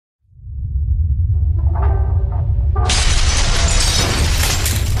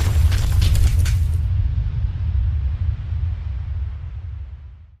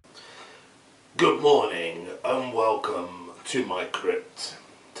script.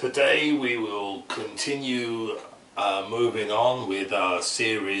 Today we will continue moving on with our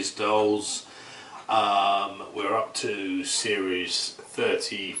series dolls. We're up to series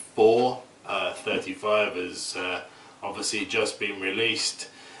 34. 35 has obviously just been released.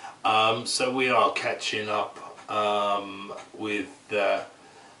 So we are catching up with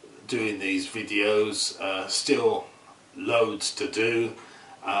doing these videos. Still loads to do,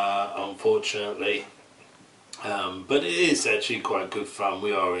 unfortunately. But it is actually quite good fun.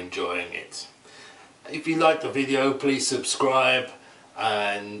 We are enjoying it. If you like the video, please subscribe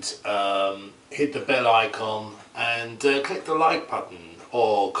and hit the bell icon and click the like button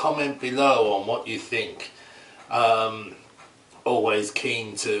or comment below on what you think. Always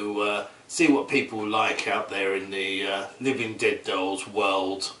keen to see what people like out there in the Living Dead Dolls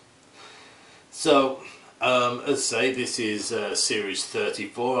world. So as I say, this is series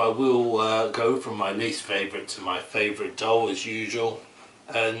 34. I will go from my least favourite to my favourite doll as usual,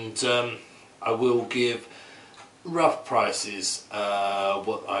 and I will give rough prices,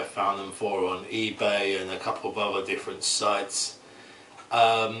 what I found them for on eBay and a couple of other different sites.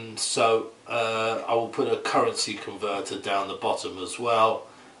 So I will put a currency converter down the bottom as well,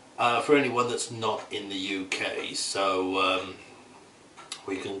 for anyone that's not in the UK, so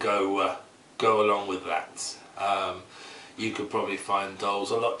we can go along with that. You could probably find dolls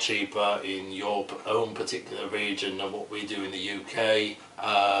a lot cheaper in your own particular region than what we do in the UK,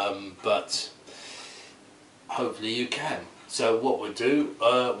 but hopefully you can. So what we'll do,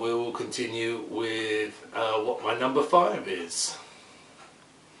 we will continue with what my number 5 is.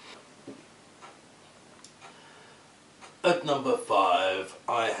 At number 5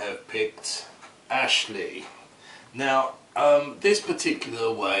 I have picked Ashley. Now this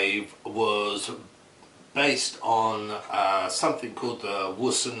particular wave was based on something called the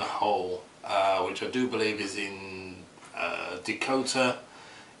Wusson Hole, which I do believe is in Dakota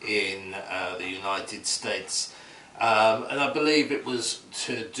in the United States, and I believe it was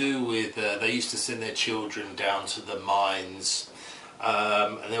to do with they used to send their children down to the mines,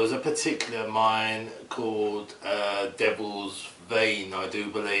 and there was a particular mine called Devil's Vein, I do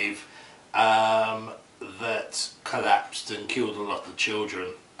believe, that collapsed and killed a lot of children,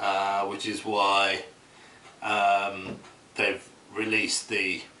 which is why they've released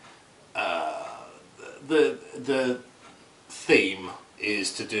the theme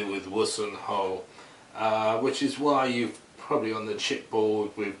is to do with Wusson Hole, which is why you've probably on the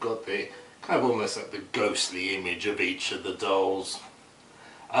chipboard we've got the kind of almost like the ghostly image of each of the dolls.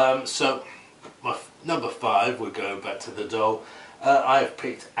 So my number 5, we'll go back to the doll. I've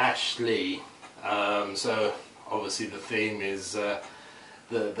picked Ashley. So obviously the theme is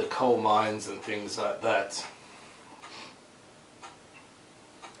the coal mines and things like that.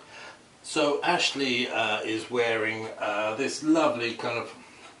 So Ashley is wearing this lovely kind of,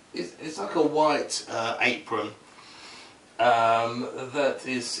 it's like a white apron that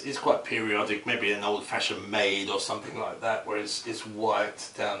is quite periodic, maybe an old-fashioned maid or something like that, where it's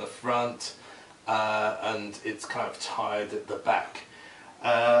white down the front and it's kind of tied at the back.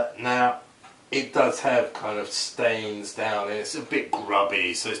 Now it does have kind of stains down, and it's a bit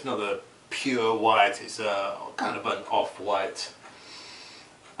grubby, so it's not a pure white, it's a kind of an off-white.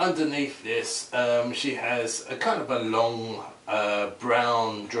 Underneath this she has a kind of a long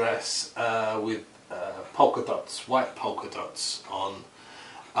brown dress with polka dots, white polka dots on,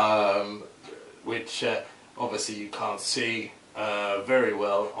 which obviously you can't see very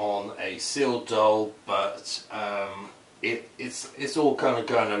well on a sealed doll, but it's all kind of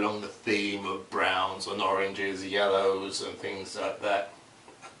going along the theme of browns and oranges, yellows and things like that.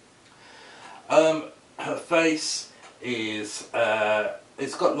 Her face is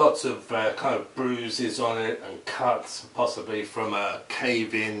it's got lots of kind of bruises on it and cuts, possibly from a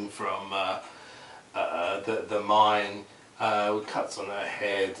cave-in from the mine, with cuts on her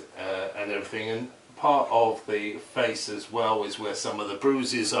head and everything. And part of the face as well is where some of the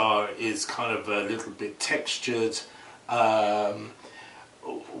bruises are, is kind of a little bit textured,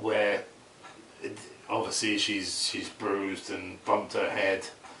 where obviously she's bruised and bumped her head.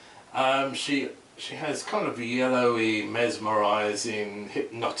 She has kind of yellowy, mesmerizing,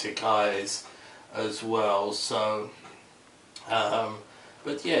 hypnotic eyes as well. So,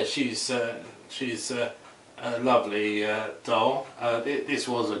 but yeah, she's a lovely doll. This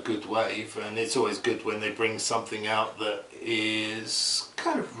was a good wave, and it's always good when they bring something out that is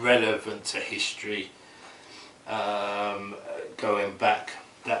kind of relevant to history, going back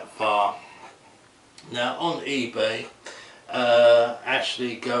that far. Now on eBay,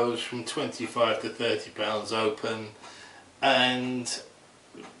 Ashley goes from £25 to £30 open, and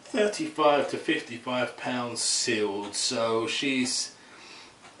 35 to 55 pounds sealed, so she's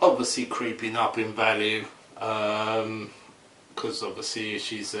obviously creeping up in value, because obviously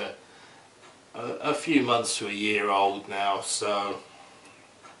she's a few months to a year old now. So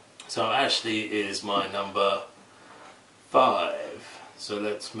Ashley is my number 5. So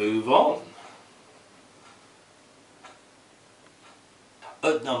let's move on.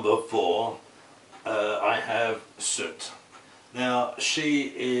 At number 4, I have Soot. Now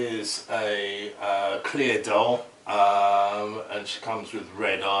she is a clear doll, and she comes with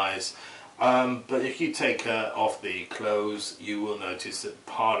red eyes. But if you take her off the clothes, you will notice that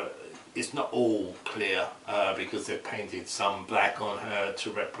it's not all clear, because they've painted some black on her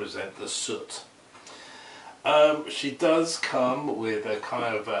to represent the soot. She does come with a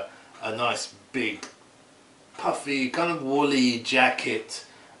kind of a nice big puffy kind of woolly jacket,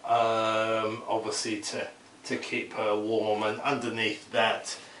 obviously to keep her warm, and underneath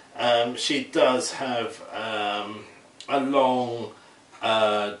that she does have a long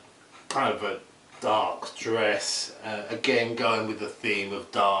kind of a dark dress, again going with the theme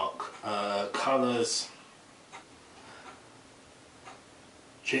of dark colours.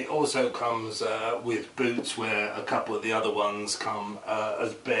 She also comes with boots, where a couple of the other ones come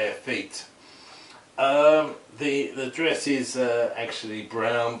as bare feet. The dress is actually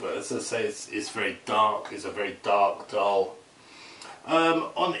brown, but as I say, it's very dark. It's a very dark doll.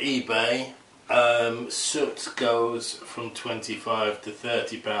 On eBay, Soot goes from 25 to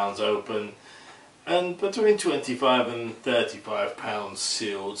 30 pounds open, and between 25 and 35 pounds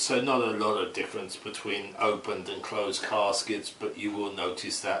sealed. So not a lot of difference between opened and closed caskets, but you will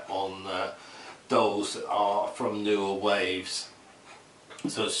notice that on dolls that are from newer waves.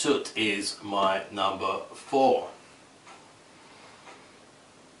 So Soot is my number 4.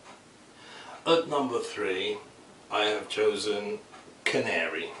 At number 3, I have chosen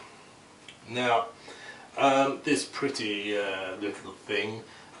Canary. Now, this pretty little thing,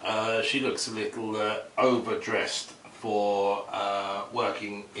 she looks a little overdressed for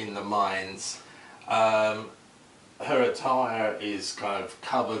working in the mines. Her attire is kind of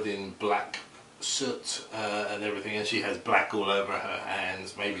covered in black soot and everything, and she has black all over her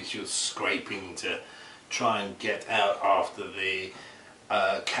hands. Maybe she was scraping to try and get out after the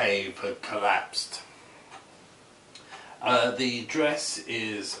cave had collapsed. The dress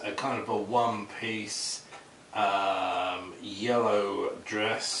is a kind of a one-piece yellow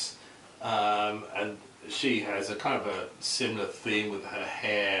dress, and she has a kind of a similar theme with her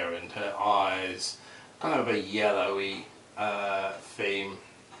hair and her eyes, kind of a yellowy theme.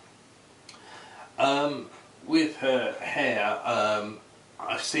 With her hair,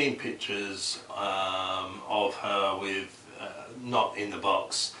 I've seen pictures of her with not in the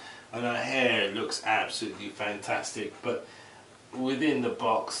box, and her hair looks absolutely fantastic, but within the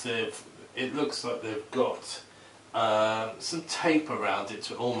box it looks like they've got some tape around it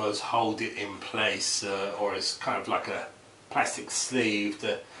to almost hold it in place, or it's kind of like a plastic sleeve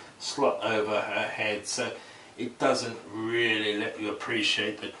to slot over her head, so it doesn't really let you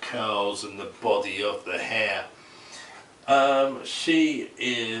appreciate the curls and the body of the hair. She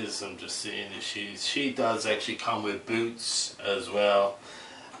is, I'm just seeing if she does actually come with boots as well.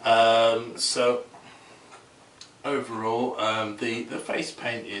 So overall, the face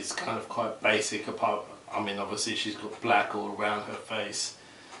paint is kind of quite basic, apart, I mean obviously she's got black all around her face,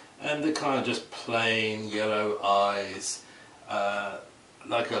 and the kind of just plain yellow eyes,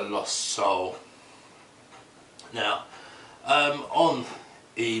 like a lost soul. Now, on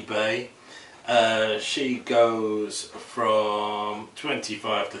eBay, she goes from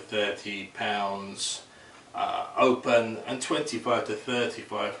 25 to 30 pounds open, and 25 to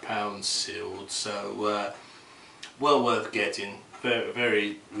 35 pounds sealed. So well worth getting. Very,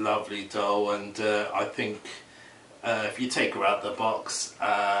 very lovely doll, and I think if you take her out the box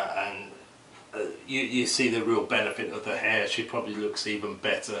and you see the real benefit of the hair, she probably looks even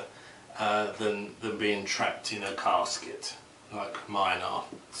better than being trapped in a casket like mine are.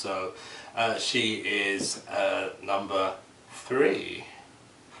 So she is number 3.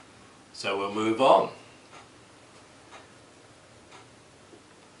 So we'll move on.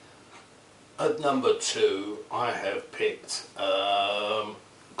 At number 2, I have picked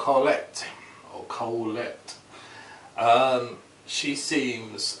Colette, or Colette. She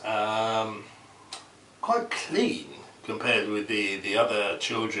seems quite clean compared with the other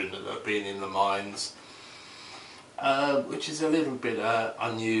children that have been in the mines, which is a little bit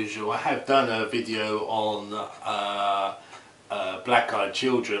unusual. I have done a video on black-eyed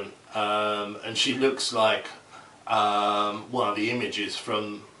children, and she looks like one of the images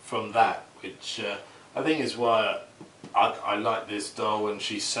from that, which I think is why I like this doll, and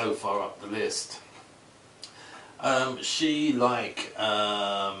she's so far up the list. She, like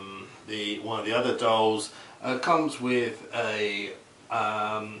one of the other dolls, comes with a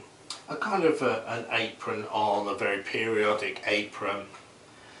kind of an apron on, a very periodic apron,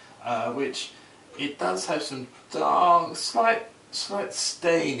 which it does have some dark, slight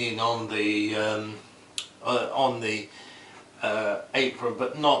staining on the apron,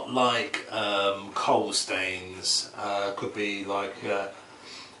 but not like coal stains. Could be like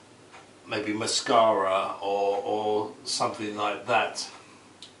maybe mascara or something like that.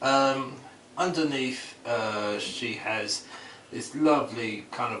 Underneath, she has this lovely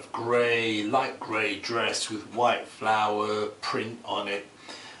kind of light grey dress with white flower print on it.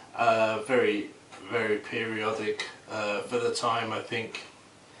 Very periodic for the time, I think.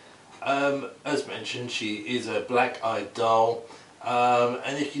 As mentioned, she is a black-eyed doll,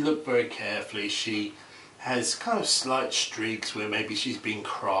 and if you look very carefully, she has kind of slight streaks where maybe she's been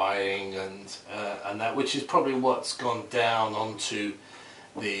crying and that, which is probably what's gone down onto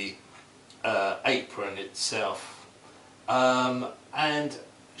the apron itself. And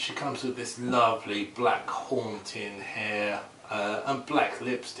she comes with this lovely black haunting hair and black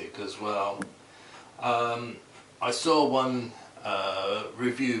lipstick as well. I saw one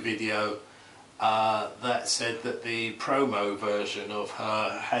review video that said that the promo version of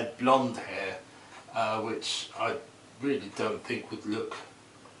her had blonde hair, which I really don't think would look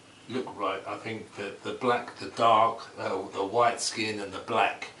right. I think that the black, the dark, the white skin and the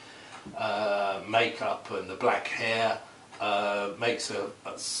black makeup and the black hair makes a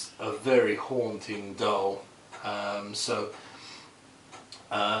very haunting doll. So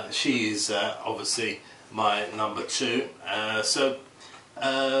she is obviously my number 2.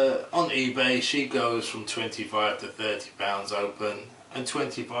 On eBay she goes from £25 to £30 open and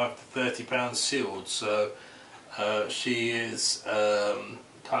 £25 to £30 sealed. So she is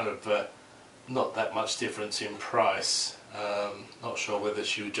kind of not that much difference in price. Not sure whether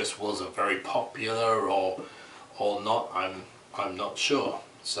she just wasn't very popular or not. I'm not sure.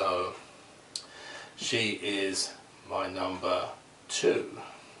 So she is my number 2.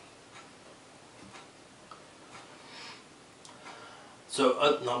 So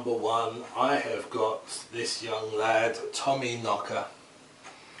at number 1 I have got this young lad, Tommy Knocker.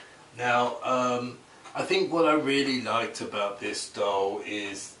 Now I think what I really liked about this doll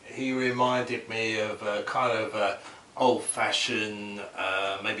is he reminded me of a kind of a old-fashioned,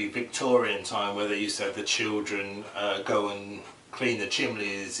 maybe Victorian time, where they used to have the children go and clean the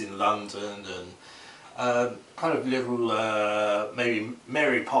chimneys in London, and kind of little maybe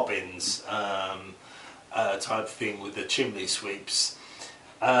Mary Poppins type thing with the chimney sweeps,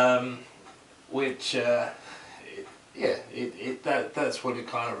 which that's what it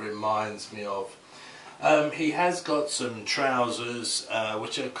kind of reminds me of. He has got some trousers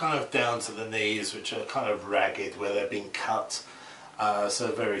which are kind of down to the knees, which are kind of ragged where they've been cut,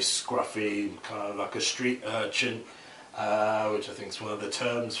 so very scruffy, kind of like a street urchin, which I think is one of the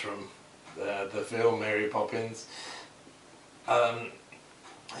terms from the film Mary Poppins.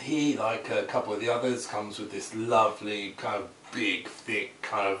 He, like a couple of the others, comes with this lovely kind of big, thick,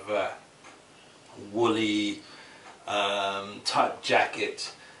 kind of woolly type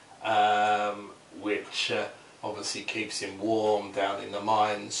jacket, which obviously keeps him warm down in the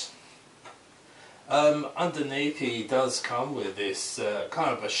mines. Underneath he does come with this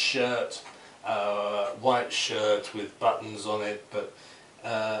kind of a shirt, white shirt with buttons on it, but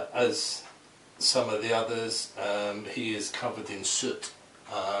as some of the others, he is covered in soot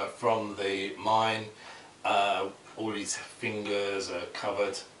from the mine. All his fingers are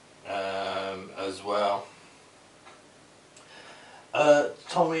covered as well.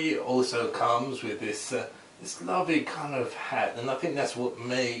 Tommy also comes with this lovely kind of hat, and I think that's what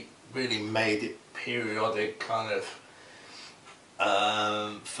really made it periodic, kind of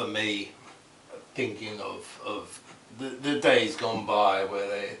for me, thinking of the days gone by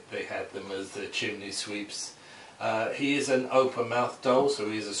where they had them as the chimney sweeps. He is an open mouth doll, so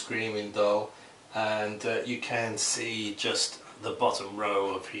he is a screaming doll, and you can see just the bottom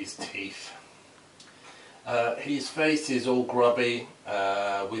row of his teeth. His face is all grubby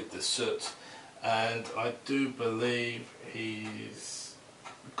with the soot, and I do believe he's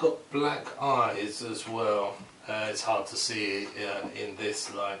got black eyes as well. It's hard to see in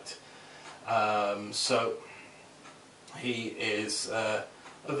this light. So he is a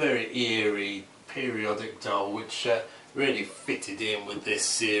very eerie periodic doll, which really fitted in with this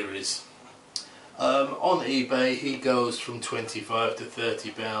series. On eBay he goes from £25 to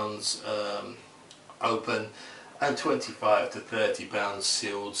 £30 open and £25 to £30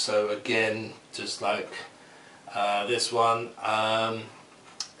 sealed. So again, just like This one,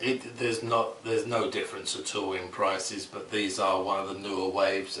 there's no difference at all in prices, but these are one of the newer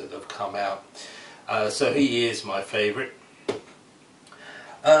waves that have come out. So he is my favourite.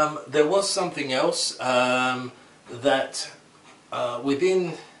 There was something else that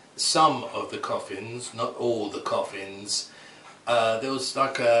within some of the coffins, not all the coffins, there was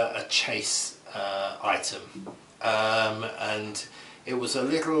like a chase item, and it was a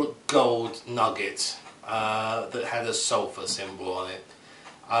little gold nugget that had a sulphur symbol on it.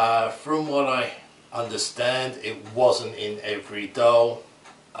 From what I understand, it wasn't in every doll,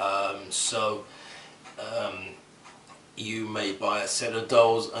 so you may buy a set of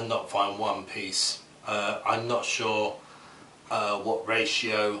dolls and not find one piece. I'm not sure what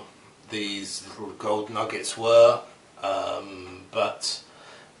ratio these little gold nuggets were, but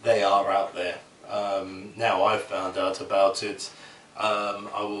they are out there. Now I've found out about it,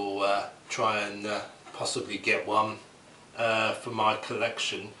 I will try and possibly get one for my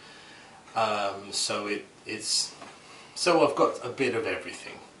collection. So I've got a bit of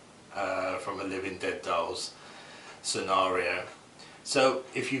everything from a Living Dead Dolls scenario. So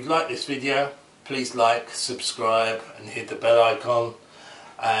if you've liked this video, please like, subscribe and hit the bell icon,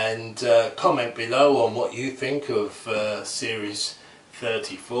 and comment below on what you think of series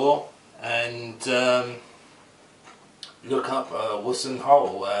 34, and look up Wuss and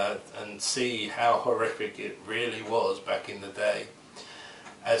Hole and see how horrific it really was back in the day.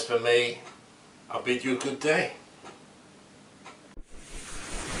 As for me, I bid you a good day.